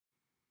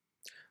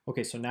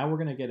Okay, so now we're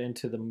going to get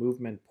into the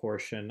movement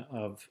portion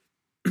of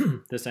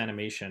this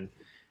animation.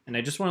 And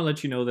I just want to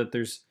let you know that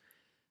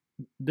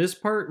this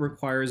part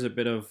requires a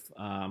bit of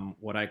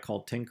what I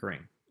call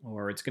tinkering,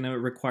 or it's going to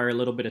require a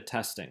little bit of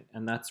testing.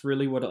 And that's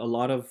really what a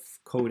lot of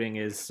coding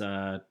is,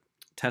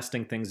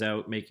 testing things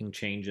out, making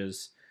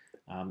changes.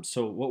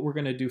 So what we're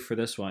going to do for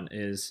this one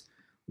is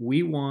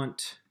we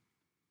want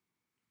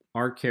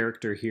our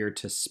character here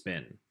to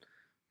spin.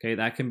 Okay,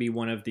 that can be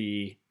one of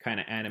the kind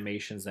of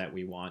animations that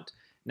we want.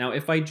 Now,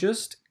 if I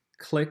just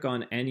click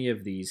on any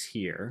of these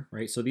here,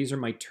 right? So these are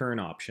my turn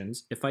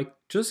options. If I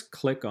just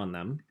click on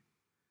them,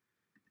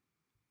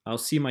 I'll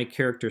see my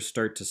character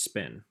start to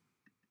spin.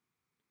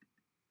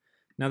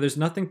 Now, there's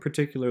nothing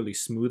particularly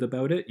smooth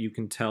about it. You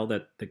can tell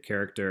that the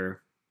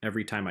character,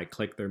 every time I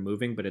click, they're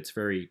moving, but it's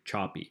very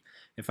choppy.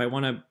 If I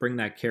want to bring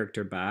that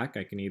character back,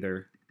 I can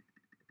either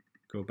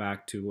go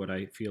back to what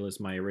I feel is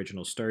my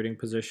original starting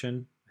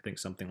position. I think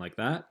something like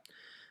that.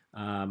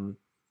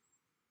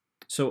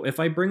 So if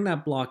I bring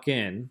that block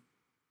in,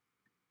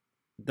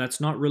 that's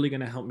not really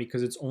going to help me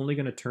because it's only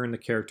going to turn the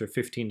character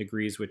 15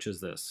 degrees, which is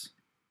this.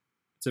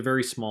 It's a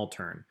very small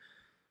turn.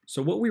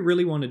 So what we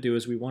really want to do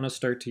is we want to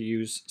start to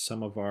use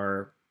some of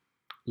our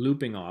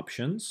looping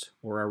options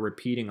or our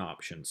repeating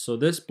options. So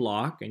this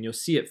block, and you'll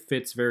see it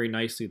fits very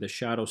nicely, the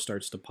shadow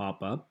starts to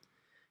pop up.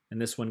 And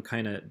this one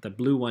kind of, the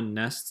blue one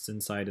nests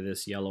inside of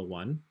this yellow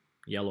one,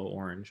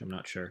 yellow-orange, I'm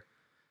not sure.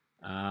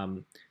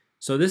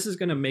 So this is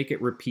going to make it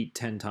repeat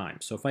 10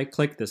 times. So if I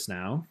click this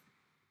now,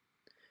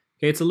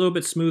 okay, it's a little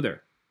bit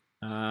smoother.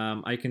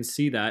 I can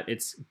see that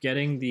it's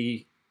getting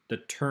the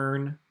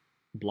turn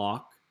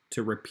block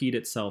to repeat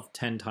itself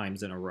 10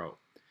 times in a row.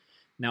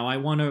 Now I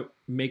want to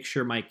make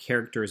sure my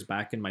character is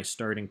back in my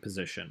starting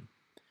position.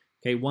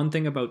 Okay, one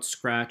thing about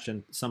Scratch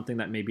and something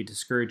that maybe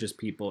discourages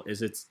people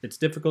is it's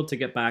difficult to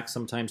get back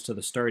sometimes to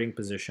the starting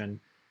position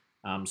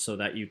so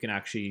that you can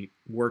actually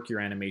work your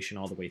animation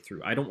all the way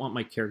through. I don't want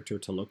my character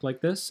to look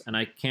like this, and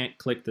I can't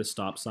click the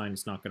stop sign.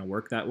 It's not going to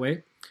work that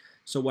way.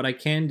 So what I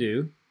can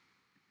do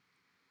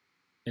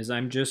is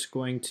I'm just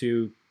going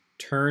to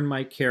turn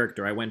my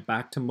character. I went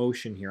back to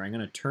motion here. I'm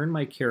going to turn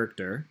my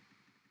character,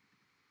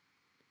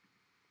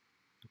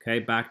 okay,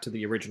 back to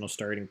the original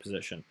starting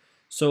position.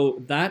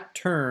 So that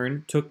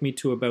turn took me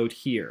to about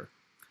here.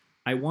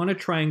 I want to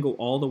try and go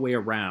all the way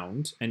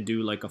around and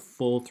do like a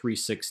full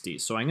 360.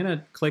 So I'm going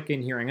to click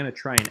in here. I'm going to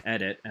try and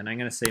edit, and I'm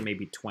going to say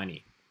maybe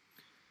 20.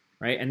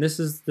 Right? And this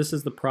is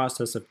the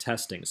process of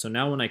testing. So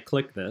now when I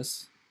click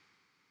this,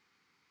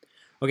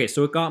 okay,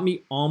 so it got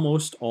me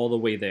almost all the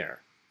way there.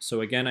 So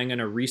again, I'm going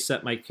to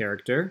reset my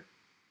character.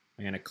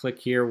 I'm going to click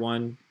here,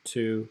 1,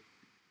 2,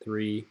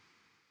 3,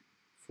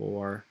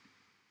 4,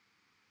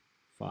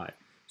 5.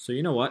 So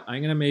you know what?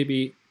 I'm going to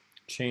maybe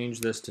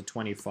change this to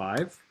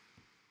 25.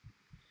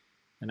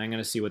 And I'm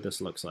going to see what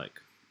this looks like.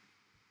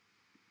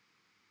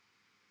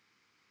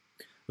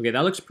 Okay,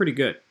 that looks pretty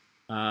good.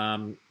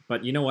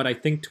 But you know what? I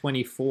think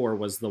 24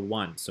 was the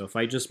one. So if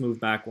I just move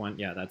back one,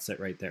 yeah, that's it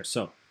right there.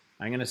 So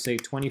I'm going to say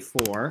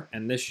 24,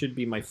 and this should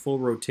be my full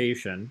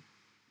rotation.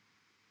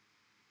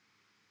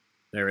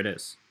 There it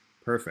is.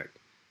 Perfect.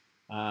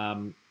 So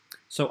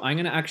I'm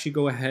going to actually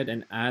go ahead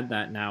and add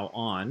that now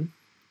on.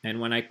 And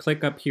when I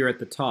click up here at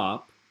the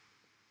top,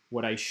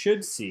 what I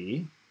should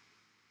see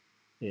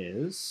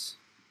is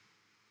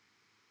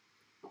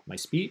my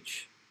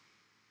speech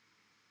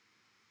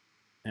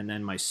and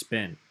then my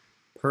spin.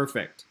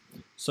 Perfect.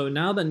 So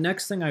now the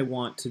next thing I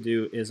want to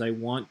do is I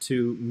want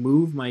to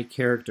move my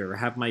character, or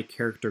have my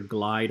character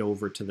glide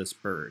over to this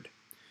bird.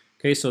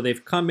 Okay, so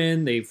they've come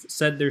in, they've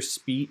said their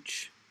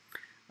speech,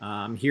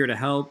 I'm here to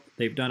help,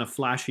 they've done a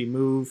flashy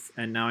move,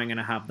 and now I'm going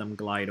to have them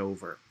glide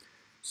over.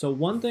 So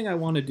one thing I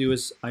want to do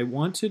is I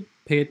want to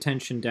pay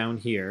attention down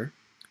here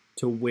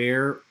to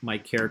where my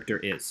character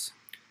is.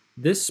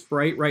 This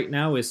sprite right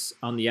now is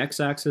on the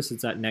x-axis,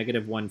 it's at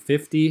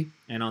 -150,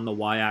 and on the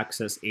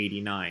y-axis,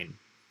 89.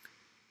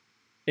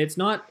 It's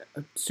not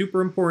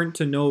super important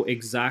to know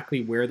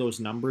exactly where those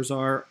numbers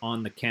are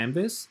on the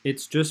canvas.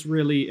 It's just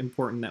really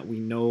important that we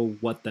know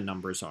what the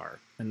numbers are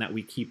and that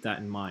we keep that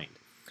in mind.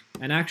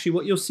 And actually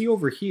what you'll see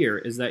over here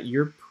is that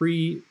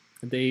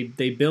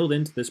they build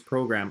into this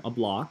program a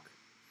block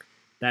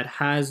that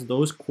has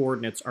those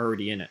coordinates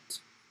already in it.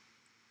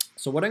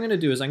 So what I'm going to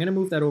do is I'm going to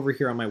move that over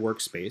here on my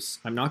workspace.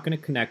 I'm not going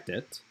to connect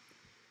it.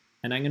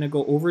 And I'm going to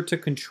go over to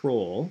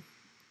Control.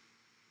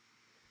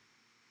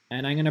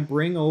 And I'm going to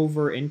bring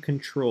over in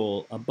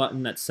Control a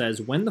button that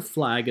says when the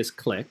flag is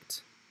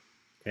clicked.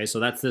 Okay, so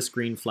that's this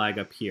green flag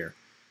up here.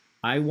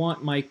 I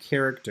want my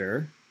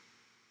character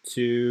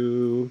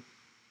to,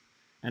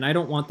 and I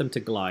don't want them to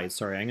glide.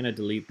 Sorry, I'm going to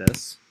delete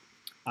this.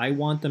 I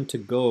want them to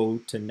go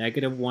to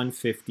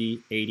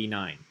 -150,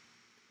 89.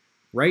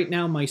 Right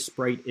now, my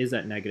sprite is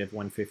at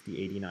 -150,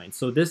 89.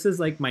 So this is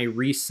like my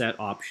reset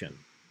option.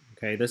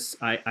 Okay,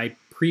 I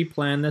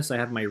pre-planned this. I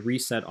have my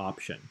reset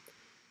option.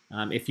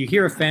 If you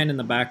hear a fan in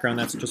the background,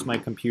 that's just my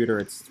computer.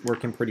 It's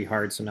working pretty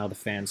hard, so now the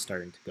fan's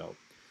starting to go.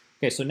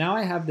 Okay, so now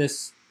I have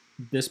this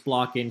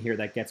block in here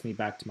that gets me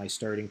back to my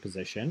starting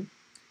position.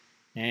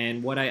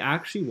 And what I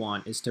actually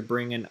want is to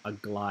bring in a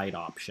glide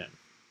option.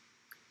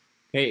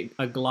 Okay,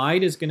 a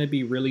glide is going to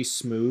be really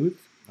smooth.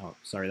 Oh,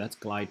 sorry, that's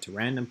glide to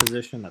random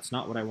position. That's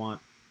not what I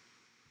want.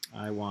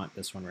 I want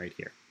this one right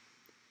here.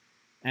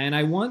 And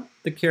I want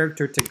the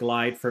character to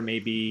glide for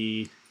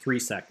maybe 3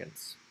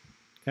 seconds.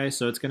 Okay,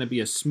 so it's going to be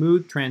a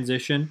smooth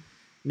transition.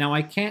 Now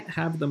I can't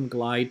have them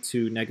glide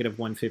to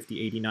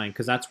 -150.89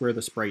 because that's where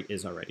the sprite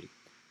is already.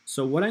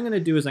 So what I'm going to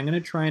do is I'm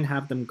going to try and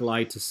have them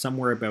glide to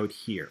somewhere about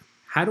here.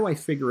 How do I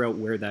figure out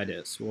where that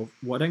is? Well,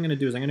 what I'm going to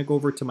do is I'm going to go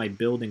over to my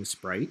building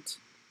sprite.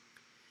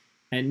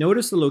 And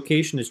notice the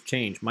location has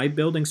changed. My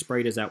building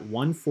sprite is at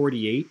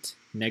 148,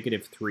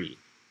 -3.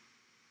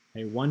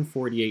 Okay,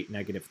 148,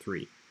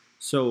 -3.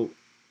 So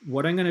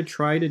what I'm going to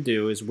try to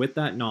do is, with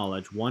that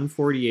knowledge,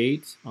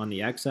 148 on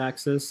the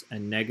x-axis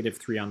and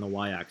 -3 on the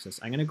y-axis.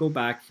 I'm going to go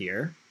back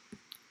here,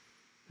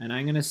 and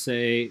I'm going to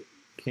say,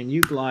 can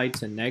you glide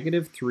to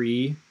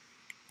 -3,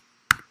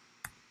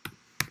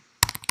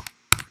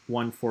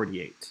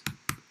 148?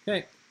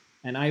 Okay,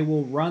 and I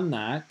will run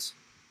that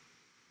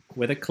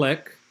with a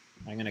click.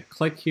 I'm going to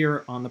click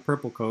here on the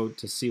purple code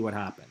to see what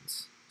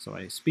happens. So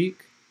I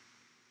speak,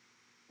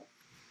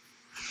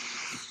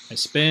 I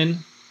spin,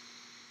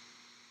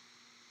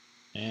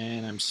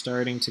 and I'm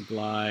starting to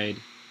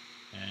glide,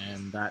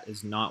 and that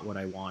is not what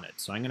I wanted.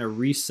 So I'm going to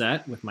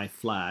reset with my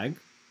flag.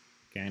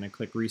 Okay, I'm going to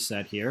click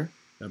reset here.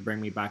 That'll bring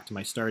me back to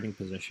my starting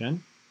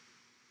position.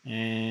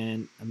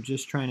 And I'm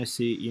just trying to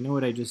see, you know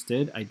what I just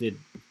did? I did,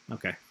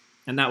 okay.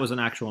 And that was an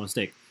actual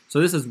mistake. So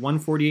this is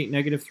 148,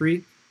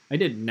 -3. I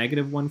did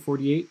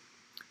 -148,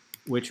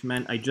 which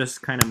meant I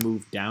just kind of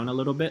moved down a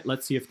little bit.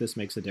 Let's see if this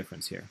makes a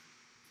difference here.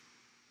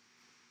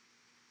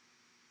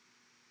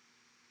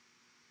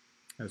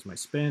 There's my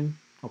spin.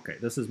 Okay,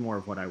 this is more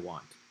of what I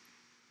want.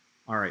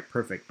 All right,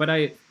 perfect. But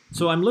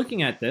so I'm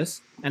looking at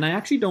this, and I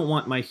actually don't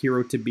want my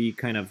hero to be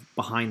kind of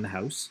behind the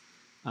house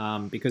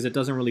because it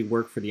doesn't really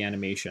work for the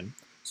animation.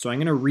 So I'm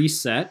going to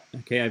reset.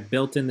 Okay, I've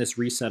built in this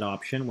reset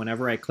option.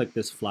 Whenever I click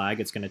this flag,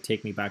 it's going to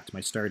take me back to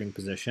my starting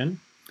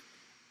position.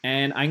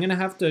 And I'm going to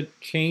have to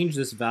change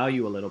this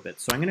value a little bit.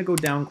 So I'm going to go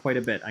down quite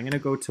a bit. I'm going to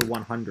go to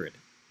 100,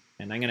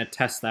 and I'm going to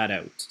test that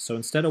out. So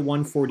instead of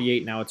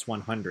 148, now it's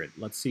 100.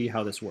 Let's see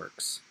how this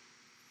works.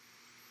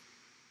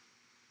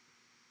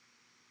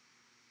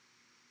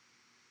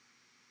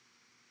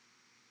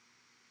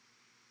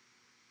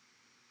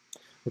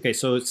 Okay,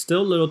 so it's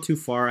still a little too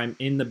far. I'm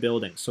in the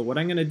building. So what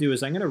I'm going to do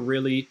is I'm going to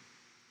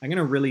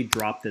really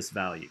drop this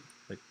value,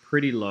 like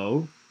pretty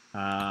low.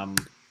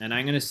 And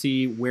I'm going to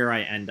see where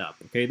I end up.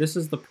 Okay, this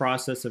is the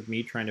process of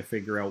me trying to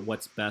figure out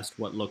what's best,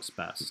 what looks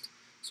best.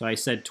 So I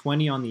said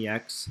 20 on the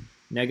X,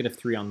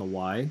 -3 on the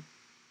Y.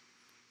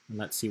 And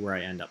let's see where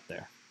I end up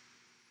there.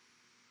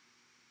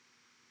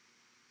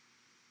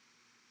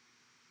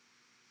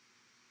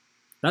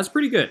 That's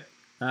pretty good.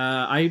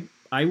 I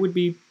would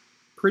be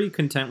pretty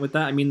content with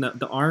that. I mean,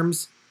 the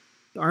arm's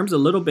a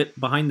little bit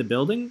behind the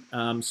building,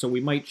 so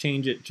we might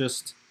change it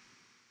just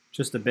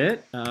a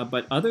bit.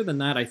 But other than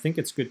that, I think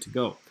it's good to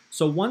go.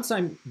 So once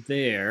I'm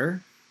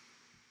there,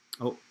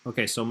 oh,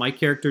 okay, so my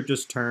character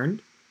just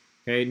turned.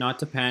 Okay, not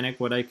to panic.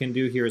 What I can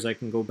do here is I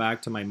can go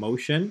back to my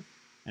motion,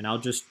 and I'll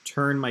just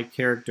turn my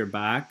character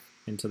back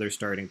into their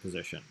starting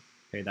position.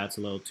 Okay, that's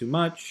a little too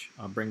much.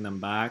 I'll bring them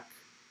back.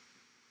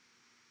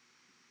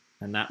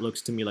 And that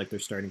looks to me like their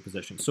starting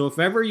position. So if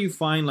ever you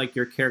find like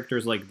your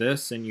character's like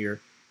this and you're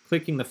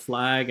clicking the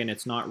flag and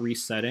it's not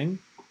resetting,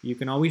 you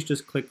can always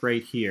just click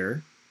right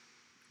here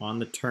on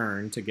the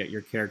turn to get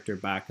your character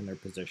back in their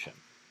position.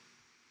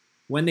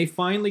 When they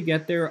finally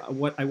get there,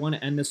 what I want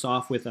to end this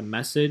off with a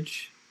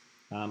message,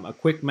 a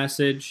quick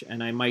message,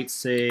 and I might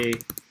say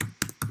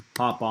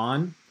hop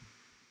on.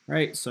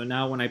 Right, so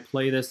now when I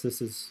play this,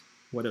 this is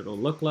what it'll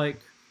look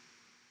like.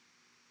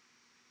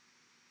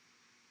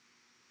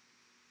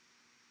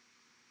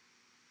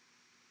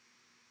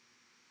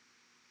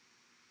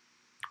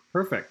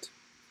 Perfect.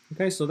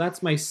 Okay, so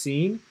that's my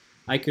scene.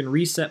 I can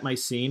reset my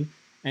scene.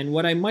 And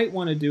what I might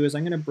want to do is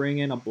I'm going to bring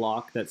in a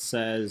block that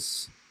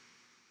says,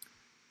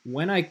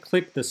 when I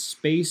click the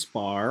space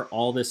bar,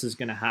 all this is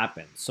going to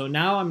happen. So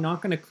now I'm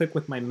not going to click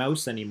with my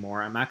mouse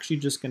anymore. I'm actually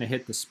just going to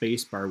hit the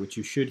space bar, which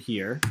you should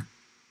hear.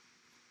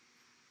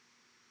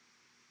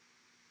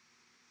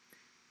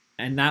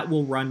 And that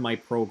will run my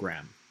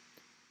program.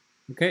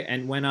 Okay,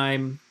 and when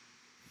I'm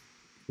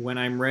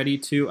ready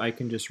to, I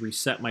can just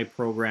reset my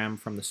program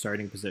from the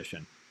starting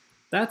position.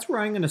 That's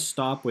where I'm going to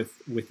stop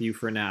with you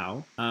for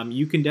now.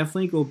 You can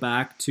definitely go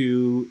back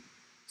to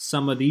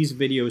some of these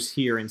videos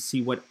here and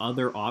see what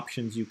other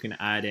options you can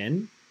add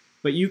in.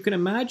 But you can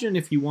imagine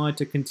if you wanted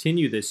to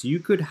continue this, you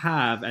could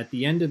have, at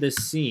the end of this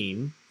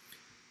scene,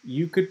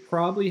 you could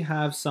probably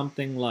have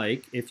something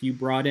like, if you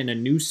brought in a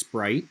new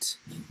sprite,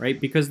 right?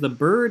 Because the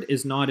bird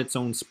is not its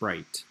own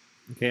sprite.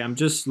 Okay, I'm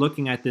just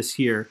looking at this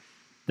here.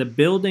 The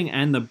building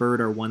and the bird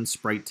are one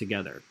sprite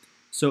together.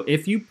 So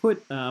if you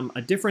put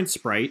a different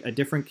sprite, a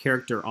different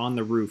character on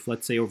the roof,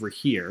 let's say over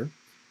here,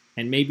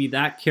 and maybe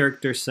that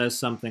character says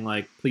something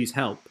like, please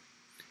help,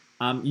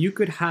 you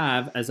could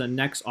have as a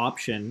next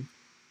option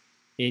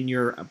in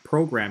your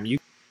program,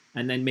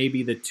 and then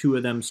maybe the two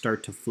of them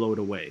start to float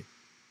away.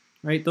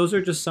 Right? Those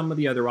are just some of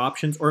the other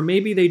options. Or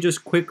maybe they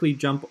just quickly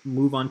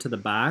move onto the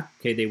back.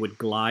 Okay, they would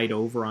glide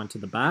over onto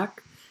the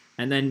back.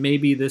 And then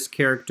maybe this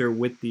character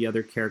with the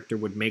other character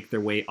would make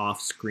their way off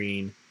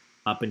screen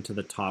up into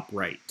the top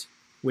right,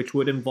 which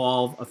would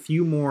involve a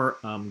few more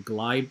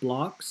glide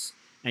blocks,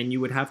 and you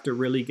would have to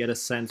really get a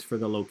sense for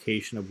the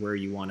location of where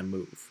you want to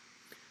move.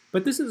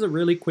 But this is a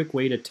really quick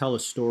way to tell a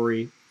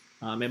story.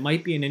 It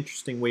might be an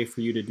interesting way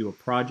for you to do a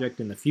project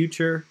in the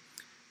future.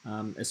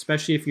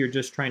 Especially if you're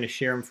just trying to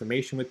share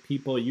information with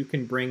people. You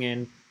can bring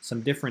in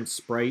some different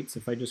sprites.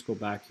 If I just go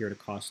back here to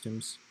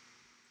costumes,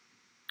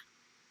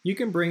 you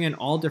can bring in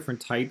all different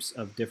types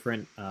of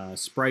different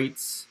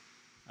sprites,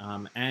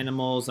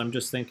 animals. I'm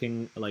just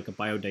thinking like a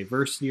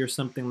biodiversity or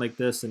something like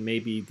this, and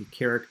maybe the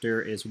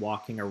character is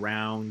walking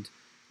around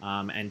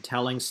and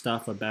telling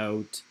stuff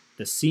about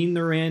the scene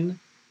they're in,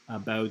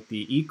 about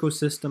the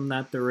ecosystem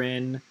that they're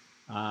in.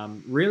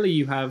 Really,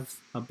 you have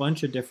a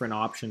bunch of different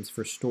options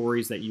for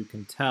stories that you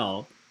can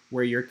tell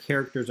where your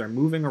characters are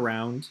moving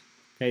around.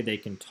 Okay, they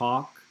can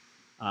talk.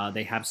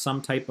 They have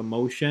some type of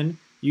motion.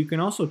 You can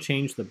also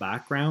change the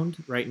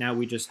background. Right now,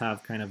 we just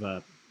have kind of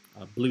a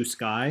blue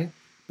sky,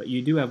 but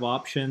you do have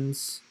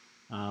options,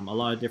 a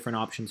lot of different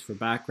options for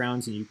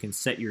backgrounds, and you can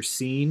set your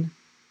scene.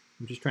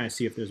 I'm just trying to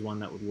see if there's one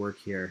that would work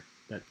here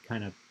that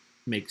kind of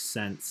makes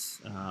sense.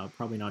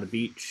 Probably not a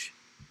beach,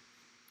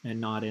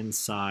 and not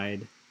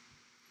inside,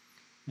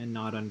 and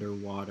not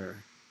underwater.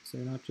 So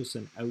not just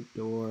an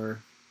outdoor,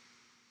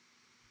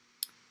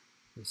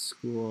 the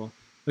school.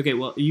 Okay,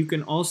 well, you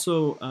can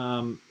also,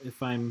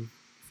 if I'm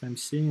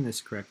seeing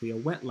this correctly, a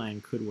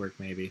wetland could work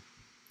maybe.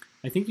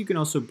 I think you can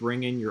also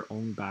bring in your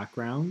own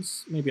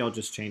backgrounds. Maybe I'll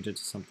just change it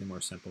to something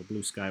more simple.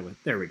 Blue sky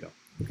with, there we go.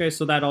 Okay,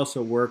 so that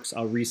also works.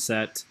 I'll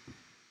reset,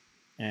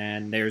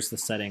 and there's the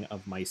setting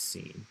of my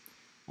scene.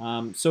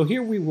 So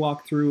here we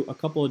walk through a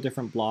couple of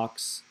different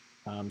blocks.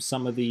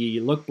 Some of the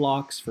look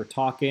blocks for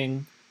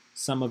talking,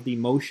 some of the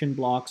motion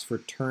blocks for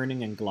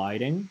turning and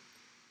gliding.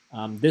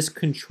 This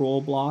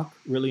control block,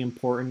 really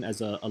important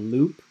as a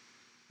loop,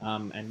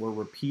 and we're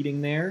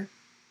repeating there.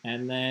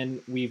 And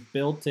then we've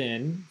built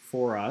in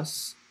for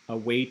us a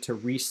way to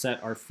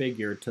reset our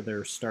figure to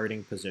their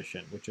starting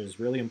position, which is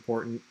really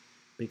important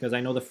because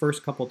I know the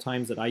first couple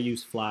times that I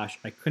used Flash,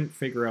 I couldn't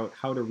figure out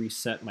how to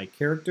reset my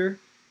character.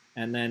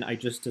 And then I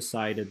just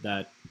decided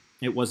that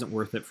it wasn't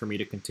worth it for me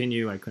to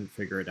continue. I couldn't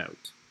figure it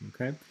out.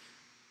 Okay.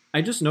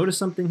 I just noticed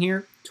something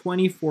here.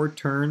 24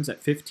 turns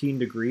at 15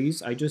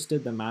 degrees. I just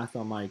did the math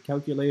on my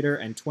calculator,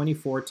 and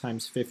 24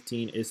 times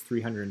 15 is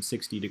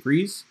 360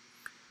 degrees,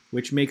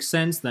 which makes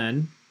sense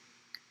then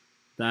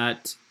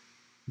that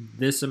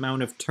this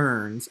amount of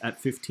turns at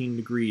 15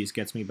 degrees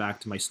gets me back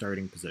to my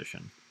starting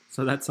position.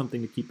 So that's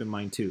something to keep in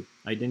mind too.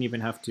 I didn't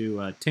even have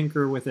to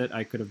tinker with it.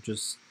 I could have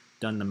just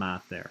done the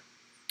math there.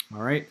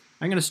 All right,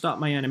 I'm going to stop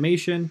my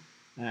animation,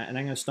 and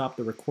I'm going to stop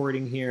the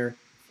recording here.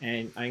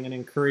 And I'm going to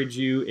encourage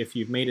you, if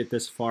you've made it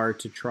this far,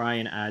 to try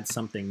and add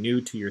something new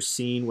to your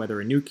scene,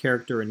 whether a new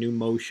character, a new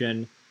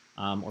motion,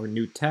 or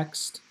new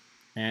text.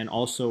 And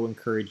also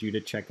encourage you to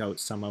check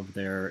out some of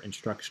their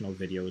instructional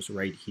videos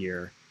right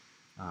here.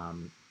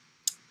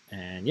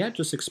 And yeah,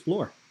 just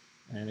explore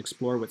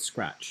with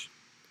Scratch.